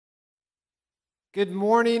Good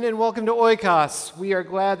morning and welcome to Oikos. We are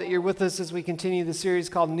glad that you're with us as we continue the series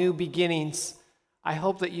called New Beginnings. I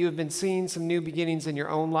hope that you have been seeing some new beginnings in your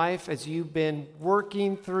own life as you've been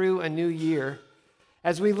working through a new year.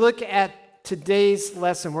 As we look at today's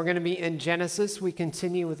lesson, we're going to be in Genesis. We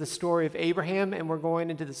continue with the story of Abraham, and we're going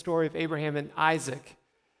into the story of Abraham and Isaac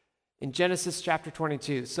in Genesis chapter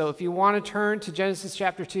 22. So if you want to turn to Genesis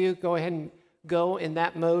chapter 2, go ahead and go in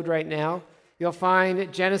that mode right now. You'll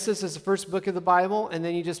find Genesis as the first book of the Bible, and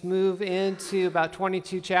then you just move into about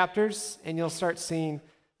 22 chapters, and you'll start seeing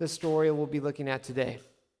the story we'll be looking at today.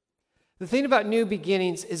 The thing about new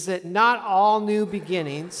beginnings is that not all new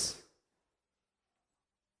beginnings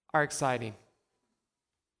are exciting.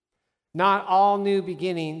 Not all new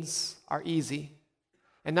beginnings are easy,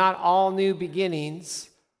 and not all new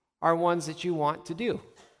beginnings are ones that you want to do.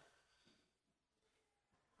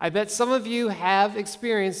 I bet some of you have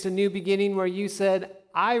experienced a new beginning where you said,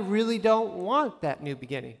 I really don't want that new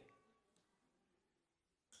beginning.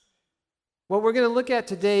 What we're going to look at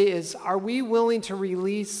today is, are we willing to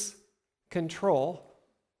release control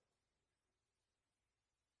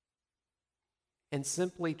and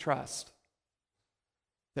simply trust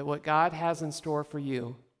that what God has in store for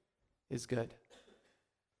you is good,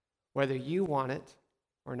 whether you want it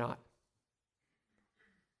or not?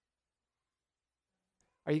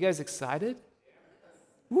 Are you guys excited?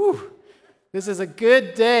 Woo! This is a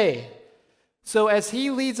good day. So as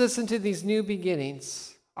he leads us into these new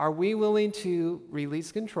beginnings, are we willing to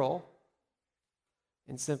release control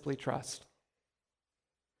and simply trust?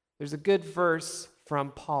 There's a good verse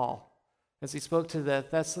from Paul as he spoke to the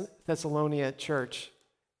Thessalonica church.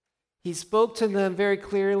 He spoke to them very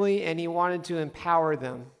clearly, and he wanted to empower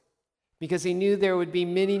them because he knew there would be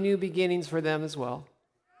many new beginnings for them as well.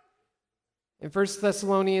 In 1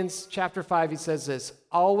 Thessalonians chapter 5, he says this,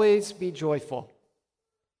 always be joyful.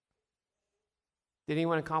 Did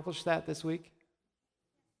anyone accomplish that this week?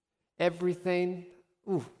 Everything.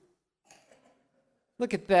 Ooh.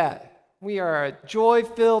 Look at that. We are a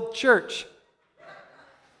joy-filled church.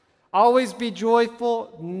 Always be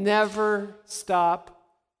joyful. Never stop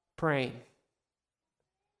praying.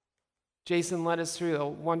 Jason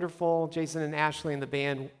and Ashley and the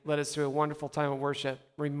band led us through a wonderful time of worship,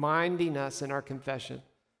 reminding us in our confession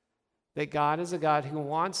that God is a God who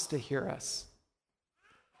wants to hear us.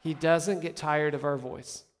 He doesn't get tired of our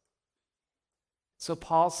voice. So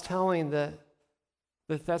Paul's telling the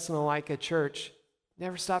Thessalonica church,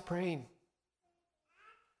 never stop praying.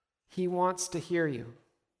 He wants to hear you.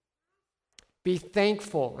 Be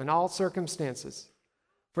thankful in all circumstances,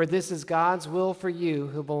 for this is God's will for you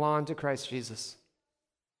who belong to Christ Jesus.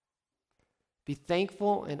 Be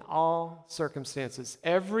thankful in all circumstances.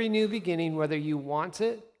 Every new beginning, whether you want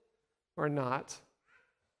it or not,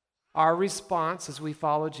 our response as we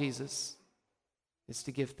follow Jesus is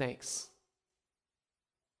to give thanks.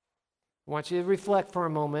 I want you to reflect for a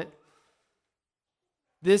moment.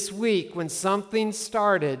 This week, when something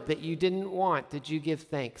started that you didn't want, did you give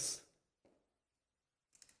thanks?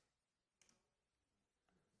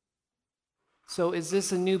 So is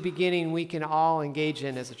this a new beginning we can all engage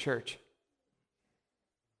in as a church?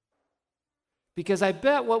 Because I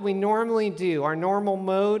bet what we normally do, our normal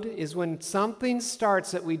mode, is when something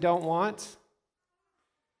starts that we don't want,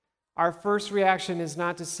 our first reaction is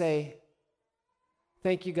not to say,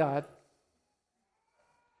 thank you, God.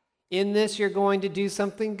 In this, you're going to do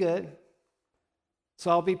something good, so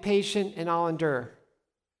I'll be patient and I'll endure.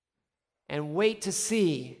 And wait to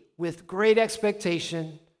see, with great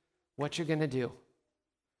expectation, what you're going to do.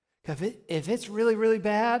 If it's really, really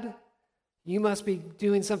bad, you must be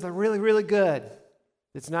doing something really, really good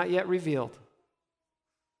that's not yet revealed.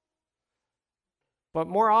 But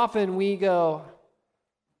more often we go,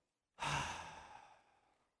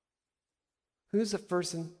 who's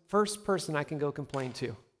the first person I can go complain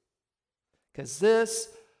to? Because this,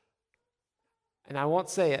 and I won't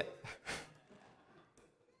say it,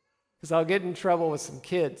 because I'll get in trouble with some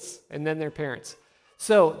kids and then their parents.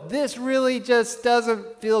 So this really just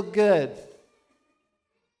doesn't feel good.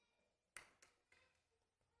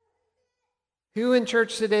 Who in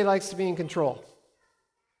church today likes to be in control?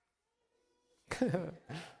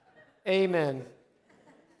 Amen.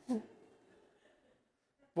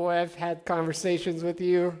 Boy, I've had conversations with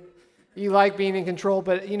you. You like being in control,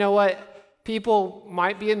 but you know what? People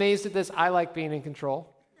might be amazed at this. I like being in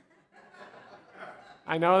control.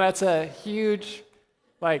 I know that's a huge,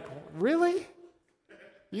 really?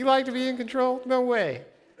 You like to be in control? No way.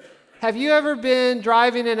 Have you ever been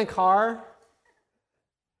driving in a car?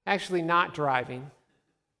 Actually not driving,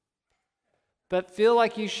 but feel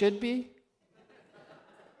like you should be?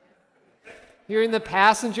 You're in the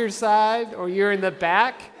passenger side or you're in the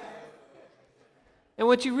back. And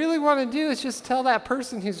what you really want to do is just tell that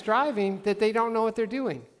person who's driving that they don't know what they're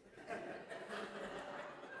doing.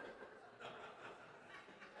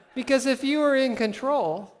 Because if you were in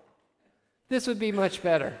control, this would be much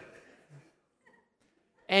better.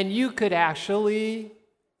 And you could actually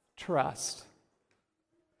trust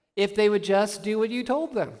if they would just do what you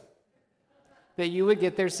told them, that you would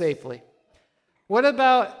get there safely. What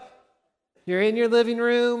about you're in your living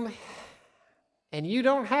room and you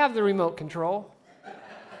don't have the remote control?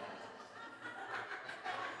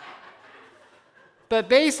 But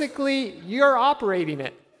basically, you're operating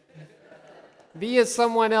it via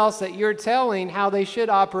someone else that you're telling how they should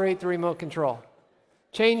operate the remote control.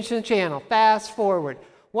 Change the channel, fast forward.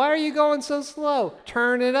 Why are you going so slow?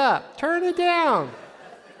 Turn it up, turn it down.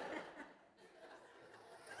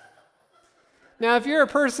 Now, if you're a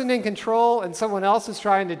person in control and someone else is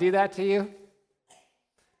trying to do that to you,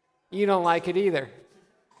 you don't like it either.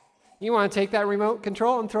 You want to take that remote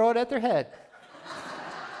control and throw it at their head.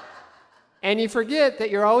 And you forget that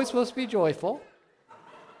you're always supposed to be joyful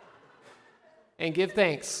and give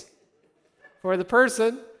thanks for the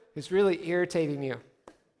person who's really irritating you.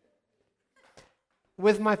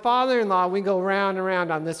 With my father-in-law, we go round and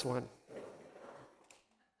round on this one.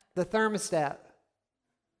 The thermostat.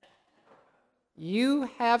 You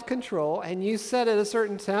have control and you set it a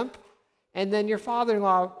certain temp, and then your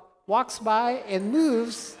father-in-law walks by and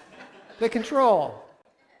moves the control.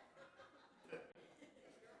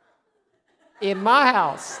 In my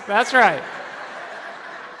house, that's right.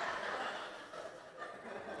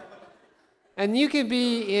 And you can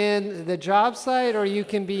be in the job site or you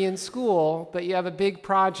can be in school, but you have a big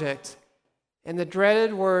project. And the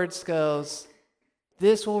dreaded words goes,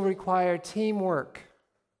 this will require teamwork.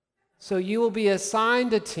 So you will be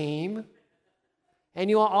assigned a team and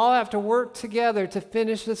you will all have to work together to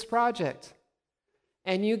finish this project.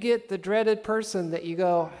 And you get the dreaded person that you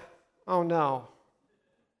go, oh no,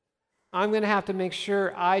 I'm going to have to make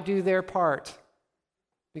sure I do their part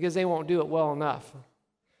because they won't do it well enough.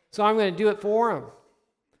 So I'm going to do it for them.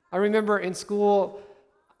 I remember in school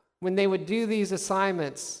when they would do these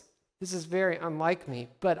assignments, this is very unlike me,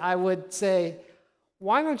 but I would say,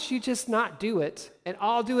 why don't you just not do it and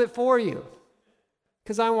I'll do it for you?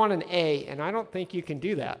 Because I want an A, and I don't think you can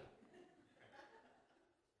do that.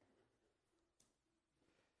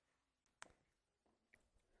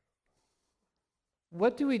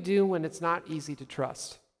 What do we do when it's not easy to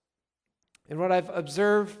trust? And what I've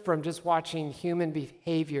observed from just watching human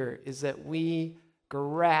behavior is that we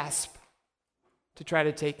grasp to try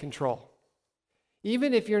to take control.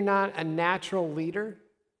 Even if you're not a natural leader,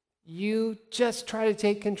 you just try to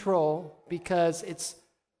take control because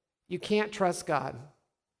you can't trust God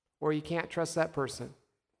or you can't trust that person.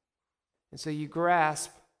 And so you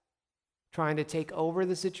grasp trying to take over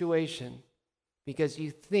the situation because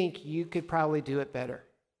you think you could probably do it better.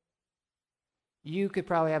 You could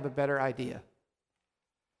probably have a better idea.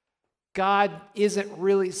 God isn't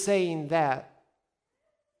really saying that.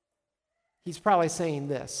 He's probably saying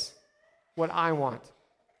this, what I want.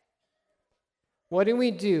 What do we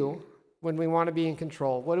do when we want to be in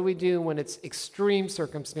control? What do we do when it's extreme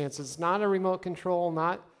circumstances? Not a remote control,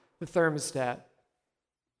 not the thermostat.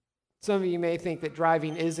 Some of you may think that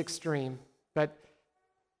driving is extreme, but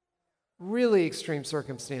really extreme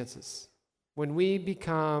circumstances. When we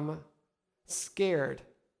become scared,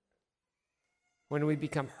 when we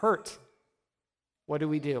become hurt, what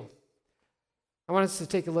do? I want us to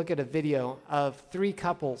take a look at a video of 3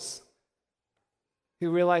 couples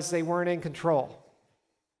who realized they weren't in control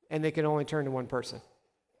and they could only turn to one person.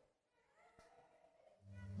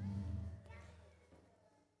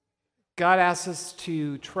 God asks us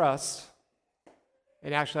to trust,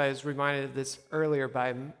 and actually I was reminded of this earlier by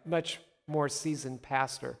a much more seasoned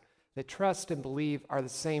pastor, that trust and believe are the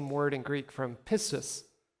same word in Greek from pistis.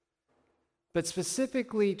 But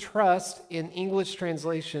specifically trust in English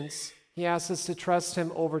translations, he asks us to trust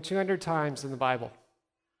him over 200 times in the Bible.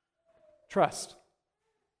 Trust.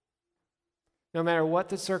 No matter what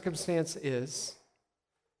the circumstance is,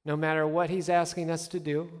 no matter what he's asking us to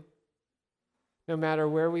do, no matter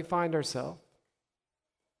where we find ourselves,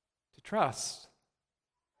 to trust.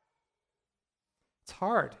 It's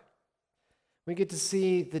hard. We get to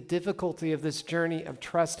see the difficulty of this journey of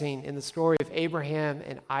trusting in the story of Abraham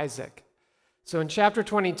and Isaac. So in chapter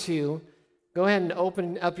 22, go ahead and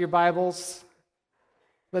open up your Bibles.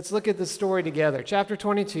 Let's look at the story together. Chapter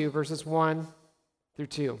 22, verses 1 through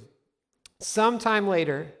 2. Sometime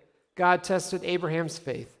later, God tested Abraham's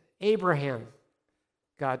faith. Abraham,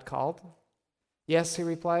 God called. Yes, he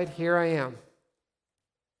replied, here I am.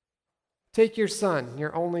 Take your son,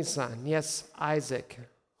 your only son, yes, Isaac,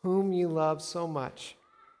 whom you love so much,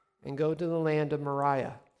 and go to the land of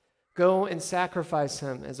Moriah. Go and sacrifice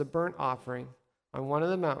him as a burnt offering on one of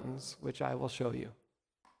the mountains, which I will show you.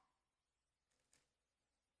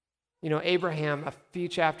 You know, Abraham, a few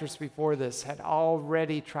chapters before this, had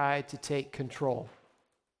already tried to take control.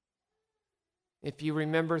 If you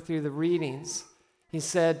remember through the readings, he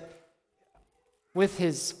said with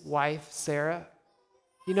his wife, Sarah,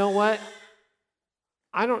 you know what?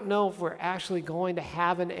 I don't know if we're actually going to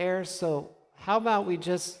have an heir, so how about we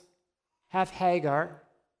just have Hagar?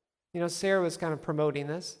 You know, Sarah was kind of promoting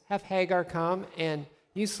this. Have Hagar come and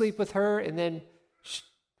you sleep with her, and then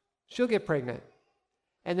she'll get pregnant.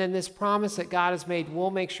 And then this promise that God has made,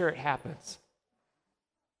 we'll make sure it happens.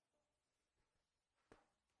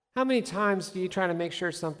 How many times do you try to make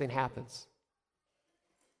sure something happens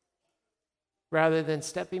rather than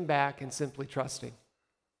stepping back and simply trusting?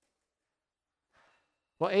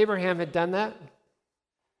 Well, Abraham had done that.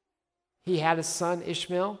 He had a son,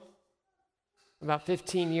 Ishmael. About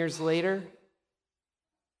 15 years later,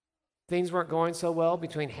 things weren't going so well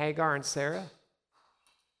between Hagar and Sarah.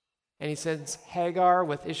 And he sends Hagar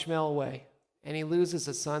with Ishmael away, and he loses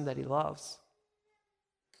a son that he loves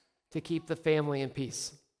to keep the family in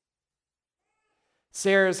peace.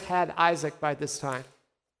 Sarah's had Isaac by this time.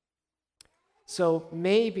 So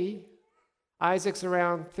maybe Isaac's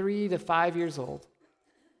around 3 to 5 years old,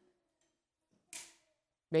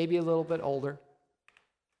 maybe a little bit older.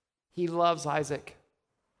 He loves Isaac,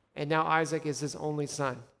 and now Isaac is his only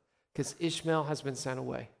son because Ishmael has been sent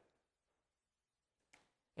away.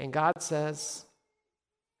 And God says,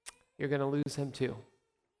 you're going to lose him too.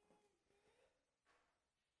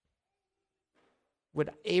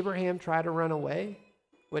 Would Abraham try to run away?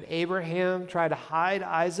 Would Abraham try to hide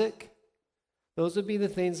Isaac? Those would be the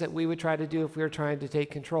things that we would try to do if we were trying to take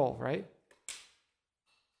control, right?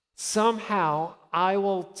 Somehow, I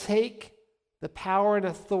will take the power and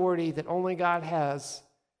authority that only God has,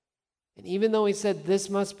 and even though he said this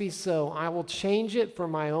must be so, I will change it for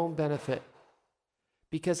my own benefit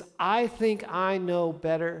because I think I know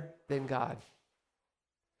better than God.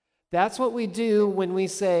 That's what we do when we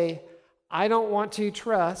say, I don't want to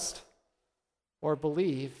trust or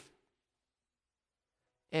believe,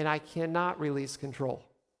 and I cannot release control.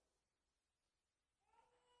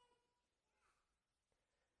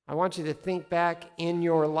 I want you to think back in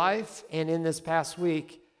your life and in this past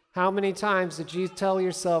week, how many times did you tell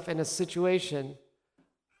yourself in a situation,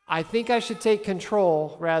 I think I should take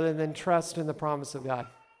control rather than trust in the promise of God?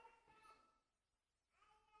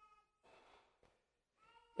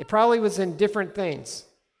 It probably was in different things.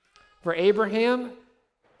 For Abraham,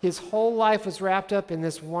 his whole life was wrapped up in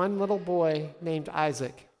this one little boy named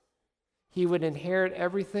Isaac. He would inherit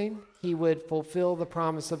everything. He would fulfill the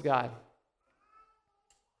promise of God.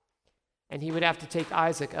 And he would have to take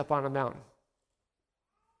Isaac up on a mountain,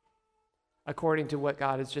 according to what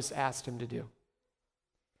God has just asked him to do.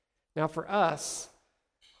 Now for us,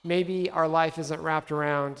 maybe our life isn't wrapped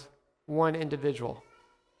around one individual.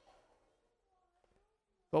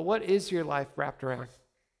 But what is your life wrapped around?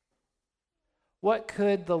 What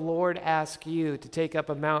could the Lord ask you to take up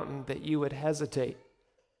a mountain that you would hesitate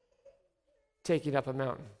taking up a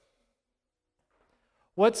mountain?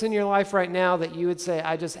 What's in your life right now that you would say,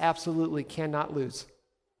 I just absolutely cannot lose?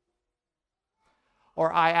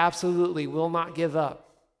 Or I absolutely will not give up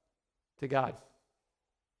to God?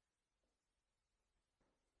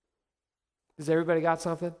 Has everybody got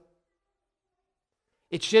something?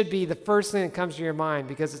 It should be the first thing that comes to your mind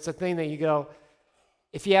because it's a thing that you go,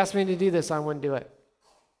 if you asked me to do this, I wouldn't do it.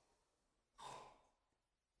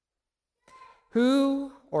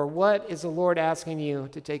 Who or what is the Lord asking you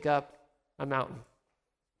to take up a mountain?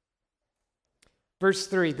 Verse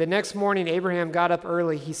 3, the next morning Abraham got up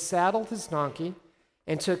early. He saddled his donkey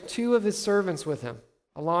and took 2 of his servants with him,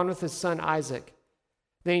 along with his son Isaac.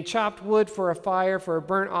 Then he chopped wood for a fire for a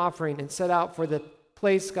burnt offering and set out for the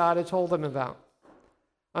place God had told him about.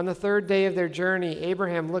 On the 3rd day of their journey,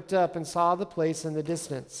 Abraham looked up and saw the place in the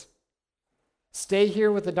distance. Stay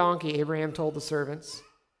here with the donkey, Abraham told the servants.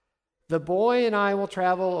 The boy and I will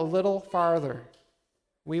travel a little farther.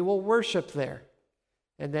 We will worship there,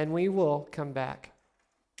 and then we will come back.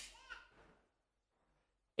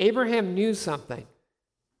 Abraham knew something,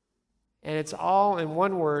 and it's all in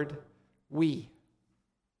one word, we.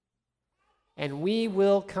 And we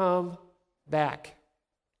will come back.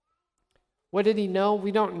 What did he know?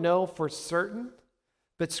 We don't know for certain,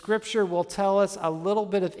 but Scripture will tell us a little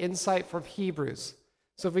bit of insight from Hebrews.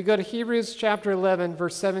 So if we go to Hebrews chapter 11,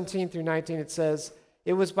 verse 17 through 19, it says,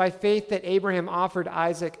 it was by faith that Abraham offered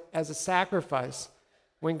Isaac as a sacrifice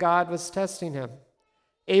when God was testing him.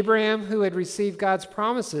 Abraham, who had received God's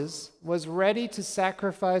promises, was ready to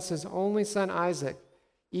sacrifice his only son Isaac,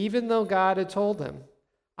 even though God had told him,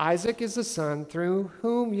 Isaac is the son through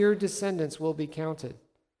whom your descendants will be counted.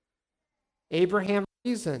 Abraham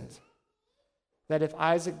reasoned that if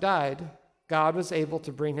Isaac died, God was able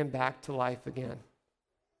to bring him back to life again.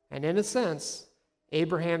 And in a sense,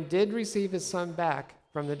 Abraham did receive his son back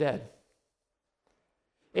from the dead.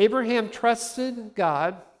 Abraham trusted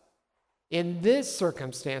God in this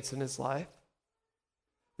circumstance in his life,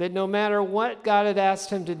 that no matter what God had asked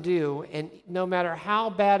him to do, and no matter how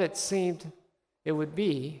bad it seemed it would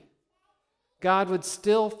be, God would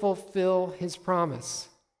still fulfill his promise.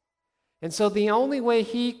 And so the only way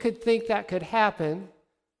he could think that could happen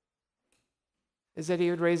is that he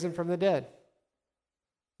would raise him from the dead.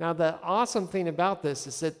 Now, the awesome thing about this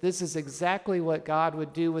is that this is exactly what God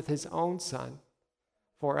would do with his own son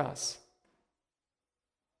for us.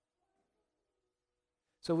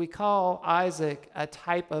 So we call Isaac a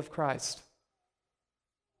type of Christ,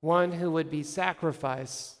 one who would be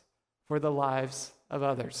sacrificed for the lives of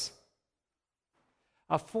others.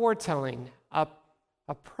 A foretelling, a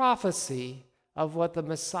prophecy of what the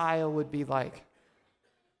Messiah would be like.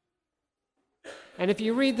 And if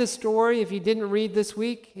you read the story, if you didn't read this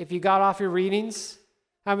week, if you got off your readings,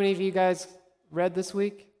 how many of you guys read this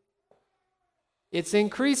week? It's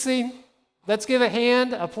increasing. Let's give a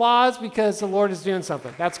hand, applause, because the Lord is doing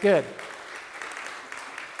something. That's good.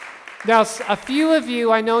 Now, a few of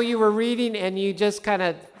you, I know you were reading and you just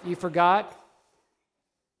you forgot.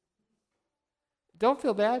 Don't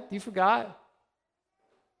feel bad. You forgot.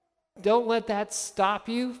 Don't let that stop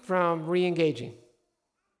you from re-engaging.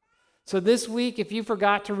 So this week, if you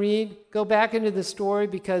forgot to read, go back into the story,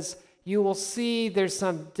 because you will see there's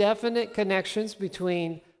some definite connections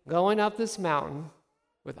between going up this mountain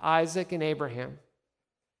with Isaac and Abraham,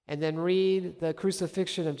 and then read the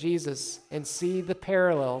crucifixion of Jesus and see the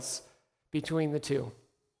parallels between the two.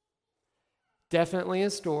 Definitely a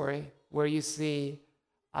story where you see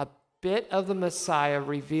a bit of the Messiah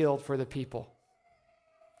revealed for the people.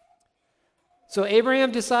 So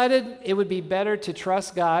Abraham decided it would be better to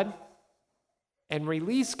trust God and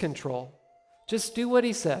release control, just do what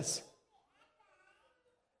he says,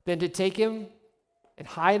 than to take him and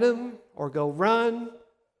hide him or go run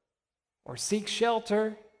or seek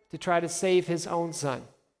shelter to try to save his own son.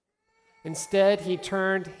 Instead, he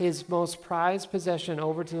turned his most prized possession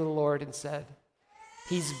over to the Lord and said,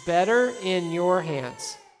 "He's better in your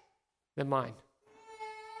hands than mine.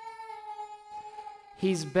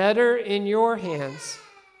 He's better in your hands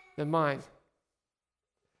than mine."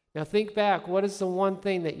 Now think back, what is the one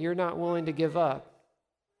thing that you're not willing to give up?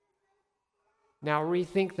 Now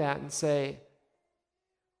rethink that and say,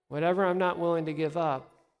 whatever I'm not willing to give up,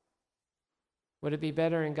 would it be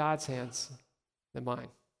better in God's hands than mine?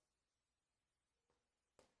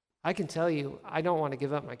 I can tell you, I don't want to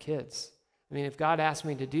give up my kids. I mean, if God asked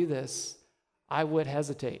me to do this, I would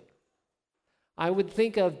hesitate. I would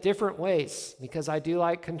think of different ways, because I do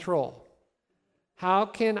like control. How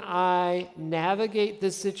can I navigate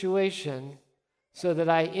this situation so that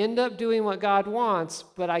I end up doing what God wants,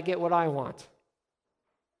 but I get what I want?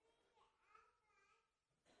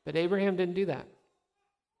 But Abraham didn't do that.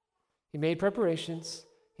 He made preparations,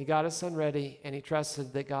 he got his son ready, and he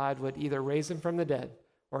trusted that God would either raise him from the dead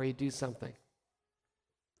or he'd do something.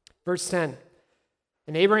 Verse 10,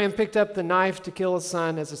 and Abraham picked up the knife to kill his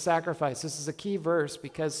son as a sacrifice. This is a key verse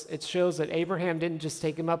because it shows that Abraham didn't just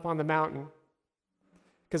take him up on the mountain,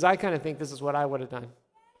 because I kind of think this is what I would have done.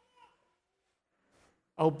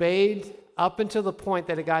 Obeyed up until the point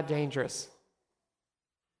that it got dangerous.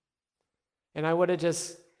 And I would have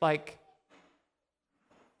just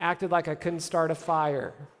acted like I couldn't start a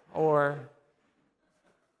fire, or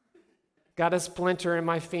got a splinter in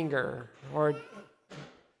my finger, or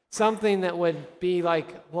something that would be like,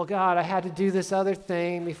 well, God, I had to do this other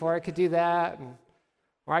thing before I could do that,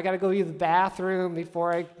 or I got to go use the bathroom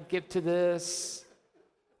before I get to this.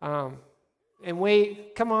 And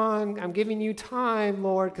wait, come on, I'm giving you time,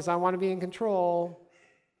 Lord, because I want to be in control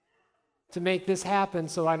to make this happen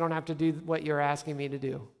so I don't have to do what you're asking me to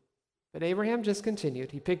do. But Abraham just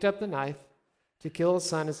continued. He picked up the knife to kill his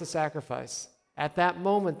son as a sacrifice. At that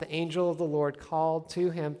moment, the angel of the Lord called to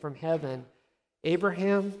him from heaven,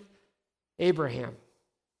 "Abraham, Abraham."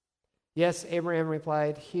 "Yes," Abraham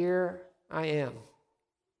replied, "here I am."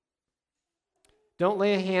 "Don't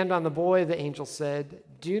lay a hand on the boy," the angel said.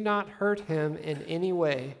 "Do not hurt him in any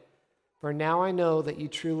way, for now I know that you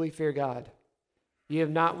truly fear God. You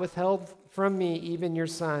have not withheld from me even your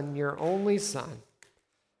son, your only son."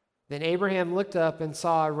 Then Abraham looked up and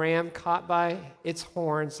saw a ram caught by its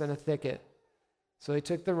horns in a thicket. So he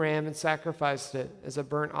took the ram and sacrificed it as a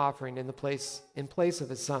burnt offering in place of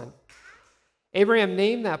his son. Abraham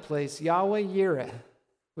named that place Yahweh Yireh,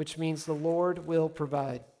 which means the Lord will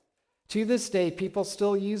provide. To this day, people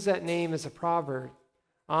still use that name as a proverb.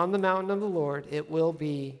 On the mountain of the Lord, it will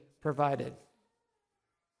be provided.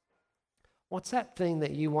 What's that thing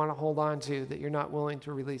that you want to hold on to that you're not willing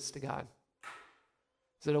to release to God?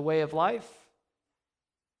 Is it a way of life?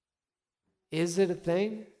 Is it a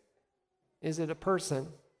thing? Is it a person?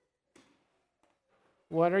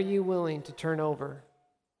 What are you willing to turn over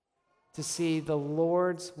to see the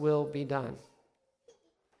Lord's will be done?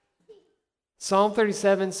 Psalm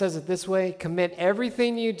 37 says it this way: commit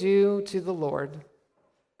everything you do to the Lord,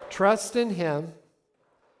 trust in Him,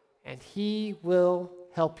 and He will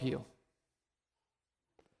help you.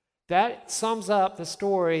 That sums up the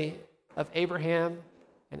story of Abraham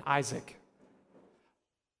and Isaac.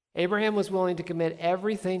 Abraham was willing to commit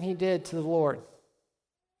everything he did to the Lord.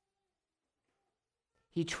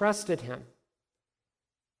 He trusted Him,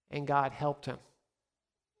 and God helped him.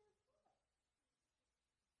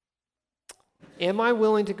 Am I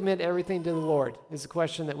willing to commit everything to the Lord? Is the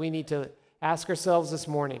question that we need to ask ourselves this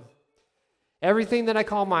morning. Everything that I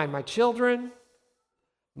call mine, my children,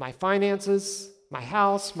 my finances, my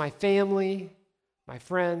house, my family, my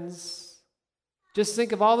friends. Just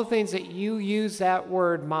think of all the things that you use that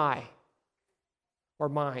word my or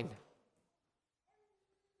mine.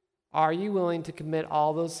 Are you willing to commit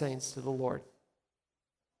all those things to the Lord?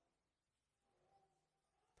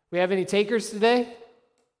 We have any takers today?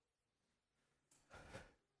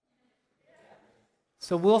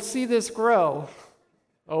 So we'll see this grow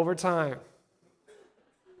over time.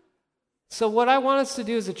 So what I want us to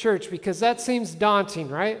do as a church, because that seems daunting,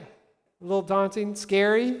 right? A little daunting,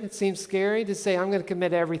 scary. It seems scary to say, I'm going to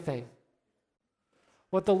commit everything.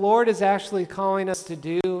 What the Lord is actually calling us to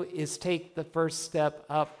do is take the first step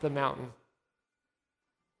up the mountain.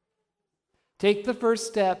 Take the first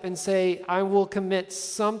step and say, I will commit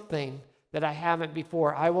something that I haven't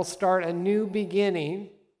before. I will start a new beginning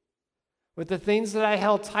with the things that I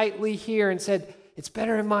held tightly here and said, it's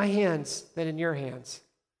better in my hands than in your hands.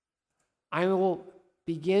 I will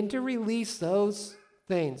begin to release those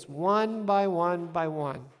things one by one by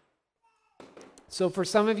one. So for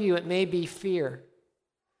some of you, it may be fear.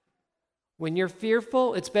 When you're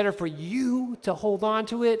fearful, it's better for you to hold on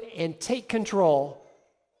to it and take control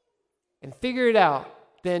and figure it out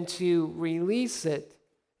than to release it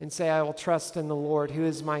and say, I will trust in the Lord, who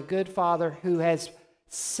is my good Father, who has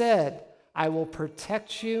said, I will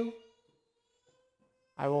protect you,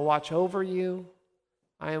 I will watch over you,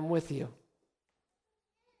 I am with you.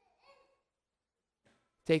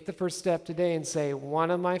 Take the first step today and say,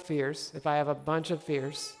 one of my fears, if I have a bunch of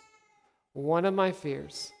fears, one of my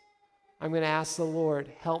fears, I'm going to ask the Lord,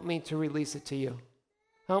 help me to release it to you.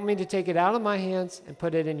 Help me to take it out of my hands and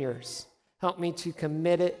put it in yours. Help me to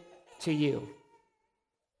commit it to you.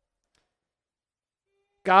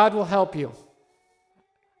 God will help you.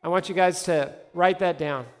 I want you guys to write that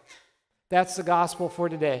down. That's the gospel for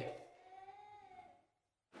today.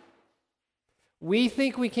 We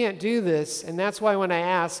think we can't do this, and that's why when I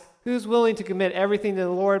ask, who's willing to commit everything to the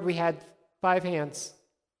Lord, we had 5 hands.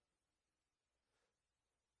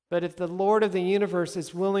 But if the Lord of the universe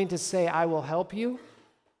is willing to say, I will help you,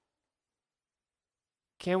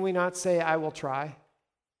 can we not say, I will try?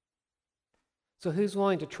 So who's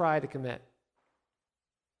willing to try to commit?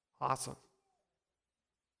 Awesome.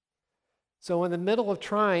 So in the middle of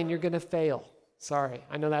trying, you're going to fail. Sorry,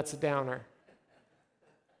 I know that's a downer.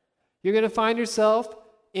 You're going to find yourself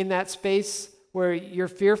in that space where you're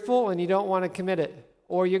fearful and you don't want to commit it.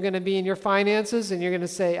 Or you're going to be in your finances and you're going to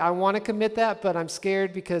say, I want to commit that, but I'm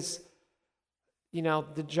scared because,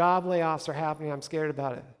 the job layoffs are happening. I'm scared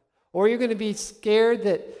about it. Or you're going to be scared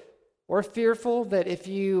that, or fearful that if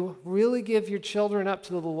you really give your children up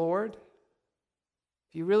to the Lord,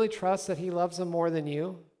 if you really trust that He loves them more than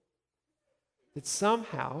you, that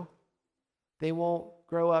somehow they won't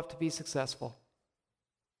grow up to be successful.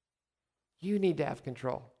 You need to have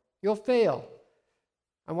control. You'll fail.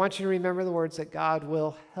 I want you to remember the words that God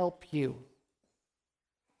will help you.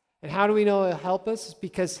 And how do we know He'll help us? It's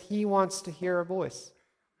because He wants to hear our voice.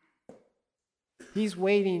 He's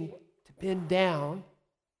waiting to bend down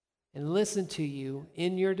and listen to you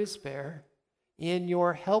in your despair, in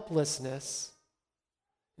your helplessness,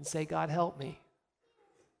 and say, God, help me.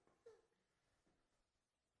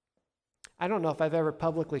 I don't know if I've ever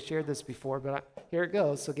publicly shared this before, but here it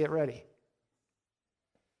goes, so get ready.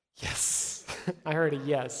 Yes. I heard a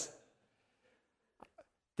yes.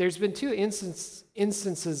 There's been two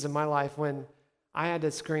instances in my life when I had to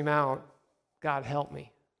scream out, God help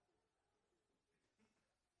me.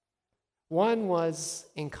 One was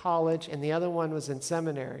in college and the other one was in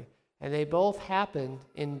seminary, and they both happened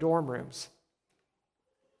in dorm rooms.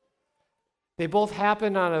 They both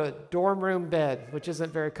happened on a dorm room bed, which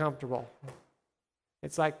isn't very comfortable.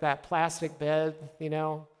 It's like that plastic bed,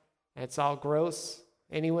 and it's all gross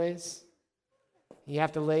anyways. You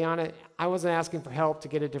have to lay on it. I wasn't asking for help to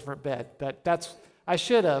get a different bed, but I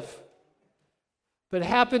should have. But it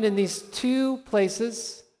happened in these two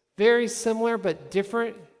places, very similar but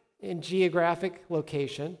different in geographic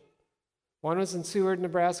location. One was in Seward,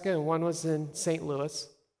 Nebraska, and one was in St. Louis.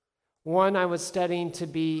 One I was studying to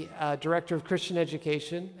be a director of Christian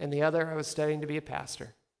education, and the other I was studying to be a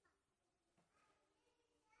pastor.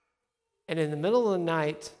 And in the middle of the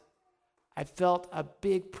night, I felt a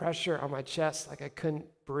big pressure on my chest, like I couldn't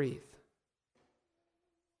breathe.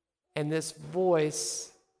 And this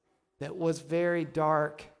voice that was very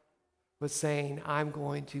dark was saying, I'm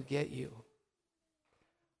going to get you.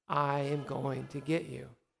 I am going to get you.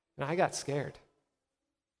 And I got scared.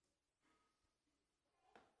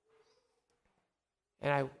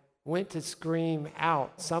 And I went to scream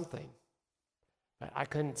out something, but I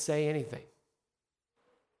couldn't say anything.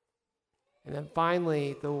 And then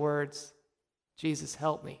finally, the words, Jesus,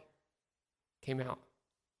 help me, came out.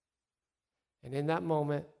 And in that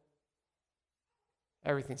moment,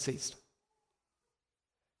 everything ceased.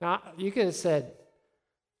 Now, you could have said,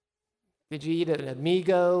 did you eat at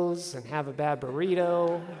Amigos and have a bad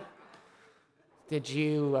burrito? Did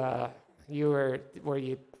you, were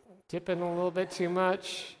you tipping a little bit too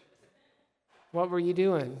much? What were you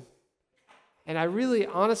doing? And I really,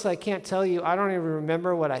 honestly, I can't tell you, I don't even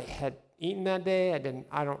remember what I had eaten that day.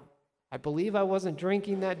 I believe I wasn't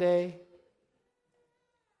drinking that day.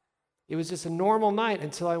 It was just a normal night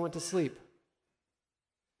until I went to sleep.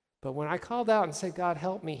 But when I called out and said, God,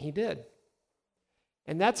 help me, he did.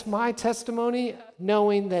 And that's my testimony,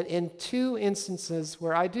 knowing that in two instances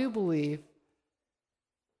where I do believe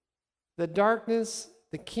the darkness,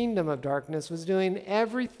 the kingdom of darkness, was doing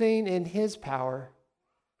everything in his power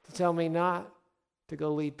to tell me not to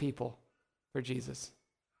go lead people for Jesus.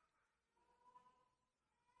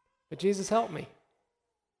 But Jesus helped me,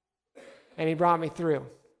 and he brought me through.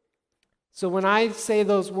 So when I say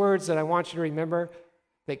those words that I want you to remember,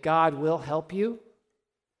 that God will help you,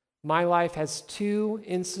 my life has two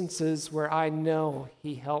instances where I know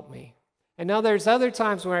he helped me. And now there's other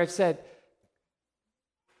times where I've said,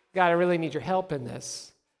 God, I really need your help in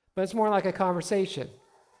this. But it's more like a conversation.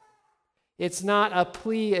 It's not a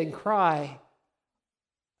plea and cry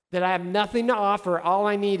that I have nothing to offer. All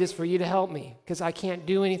I need is for you to help me because I can't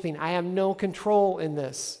do anything. I have no control in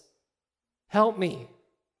this. Help me.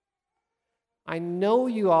 I know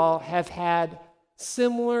you all have had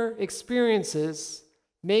similar experiences,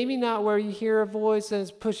 maybe not where you hear a voice that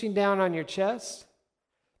is pushing down on your chest.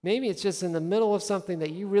 Maybe it's just in the middle of something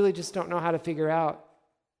that you really just don't know how to figure out.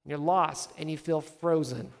 You're lost and you feel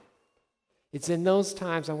frozen. It's in those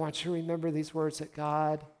times I want you to remember these words that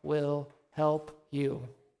God will help you.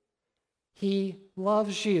 He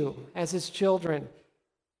loves you as his children.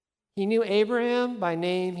 He knew Abraham by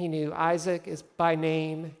name. He knew Isaac is by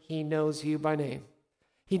name. He knows you by name.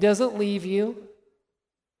 He doesn't leave you.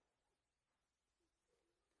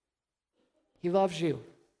 He loves you.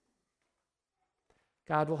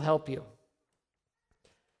 God will help you.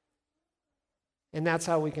 And that's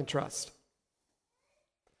how we can trust.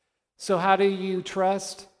 So how do you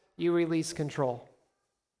trust? You release control.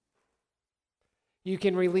 You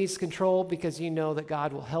can release control because you know that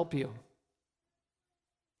God will help you.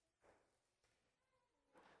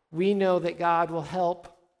 We know that God will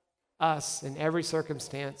help us in every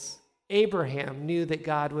circumstance. Abraham knew that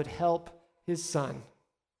God would help his son.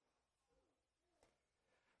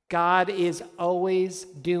 God is always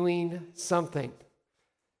doing something.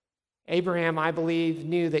 Abraham, I believe,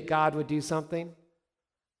 knew that God would do something.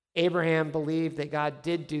 Abraham believed that God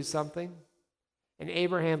did do something. And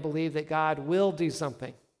Abraham believed that God will do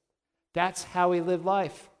something. That's how he lived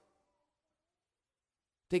life.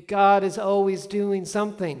 That God is always doing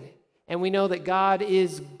something. And we know that God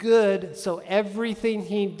is good, so everything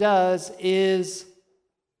he does is.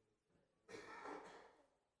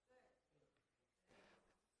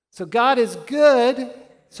 So God is good,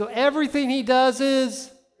 so everything he does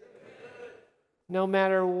is. No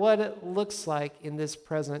matter what it looks like in this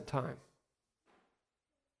present time.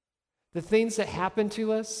 The things that happen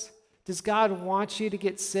to us, does God want you to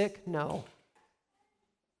get sick? No.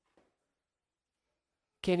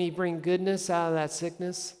 Can he bring goodness out of that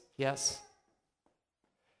sickness? Yes.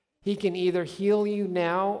 He can either heal you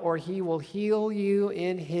now or he will heal you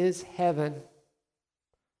in his heaven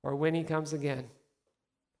or when he comes again.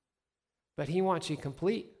 But he wants you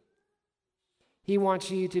complete. He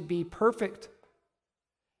wants you to be perfect.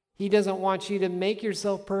 He doesn't want you to make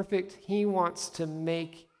yourself perfect. He wants to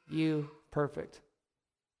make you perfect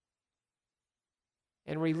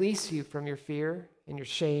and release you from your fear and your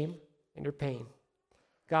shame and your pain.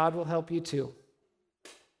 God will help you too.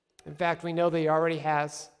 In fact, we know that he already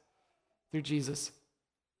has through Jesus.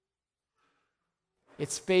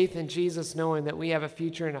 It's faith in Jesus, knowing that we have a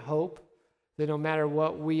future and a hope, that no matter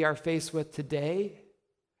what we are faced with today,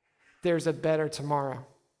 there's a better tomorrow.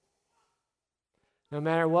 No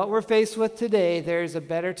matter what we're faced with today, there's a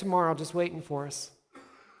better tomorrow just waiting for us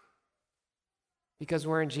because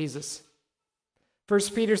we're in Jesus.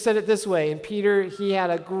 First Peter said it this way, and Peter, he had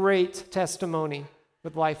a great testimony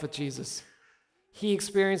with life with Jesus. He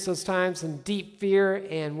experienced those times in deep fear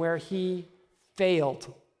and where he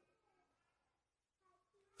failed.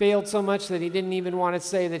 Failed so much that he didn't even want to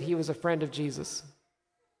say that he was a friend of Jesus.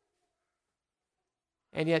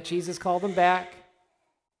 And yet Jesus called him back,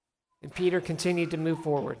 and Peter continued to move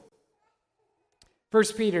forward. 1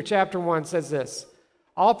 Peter chapter 1 says this,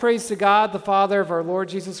 "All praise to God, the Father of our Lord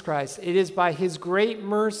Jesus Christ. It is by his great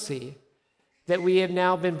mercy that we have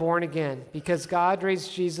now been born again, because God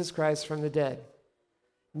raised Jesus Christ from the dead.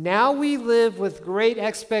 Now we live with great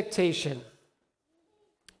expectation,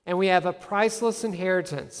 and we have a priceless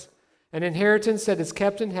inheritance, an inheritance that is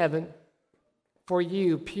kept in heaven for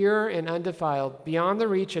you, pure and undefiled, beyond the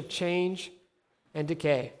reach of change and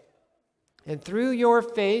decay. And through your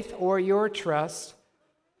faith or your trust,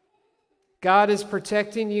 God is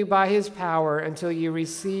protecting you by his power until you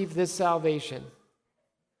receive this salvation,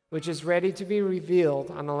 which is ready to be revealed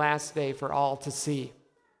on the last day for all to see."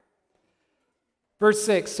 Verse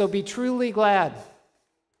 6, "So be truly glad.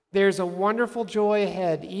 There's a wonderful joy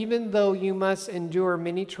ahead, even though you must endure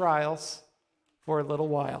many trials for a little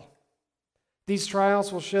while. These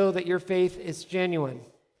trials will show that your faith is genuine.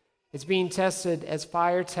 It's being tested as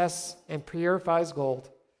fire tests and purifies gold.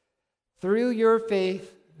 Through your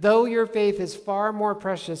faith, though your faith is far more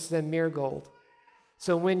precious than mere gold.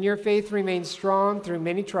 So when your faith remains strong through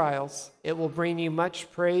many trials, it will bring you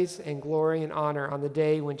much praise and glory and honor on the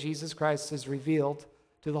day when Jesus Christ is revealed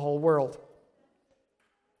to the whole world.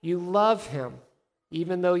 You love him,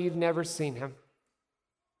 even though you've never seen him.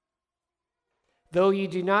 Though you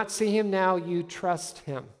do not see him now, you trust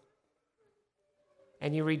him.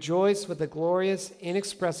 And you rejoice with a glorious,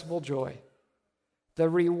 inexpressible joy. The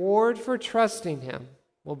reward for trusting him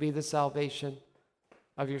will be the salvation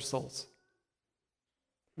of your souls."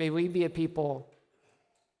 May we be a people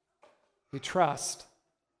who trust.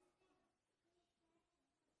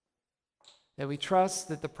 That we trust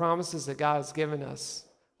that the promises that God has given us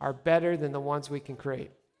are better than the ones we can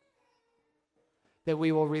create. That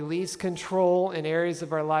we will release control in areas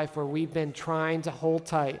of our life where we've been trying to hold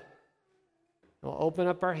tight. We'll open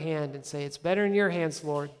up our hand and say, "It's better in your hands,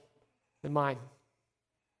 Lord, than mine.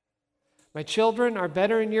 My children are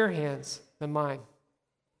better in your hands than mine.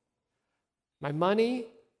 My money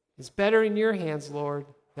is better in your hands, Lord,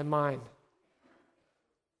 than mine.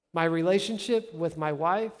 My relationship with my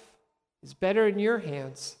wife is better in your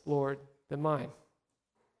hands, Lord, than mine.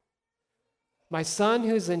 My son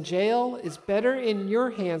who's in jail is better in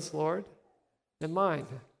your hands, Lord, than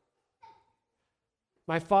mine.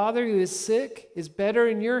 My father who is sick is better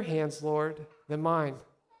in your hands, Lord, than mine.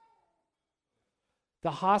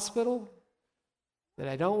 The hospital that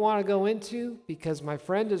I don't want to go into because my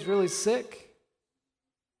friend is really sick,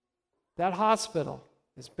 that hospital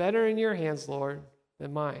is better in your hands, Lord,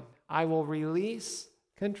 than mine. I will release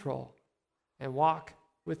control and walk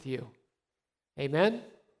with you." Amen?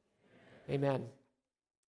 Amen.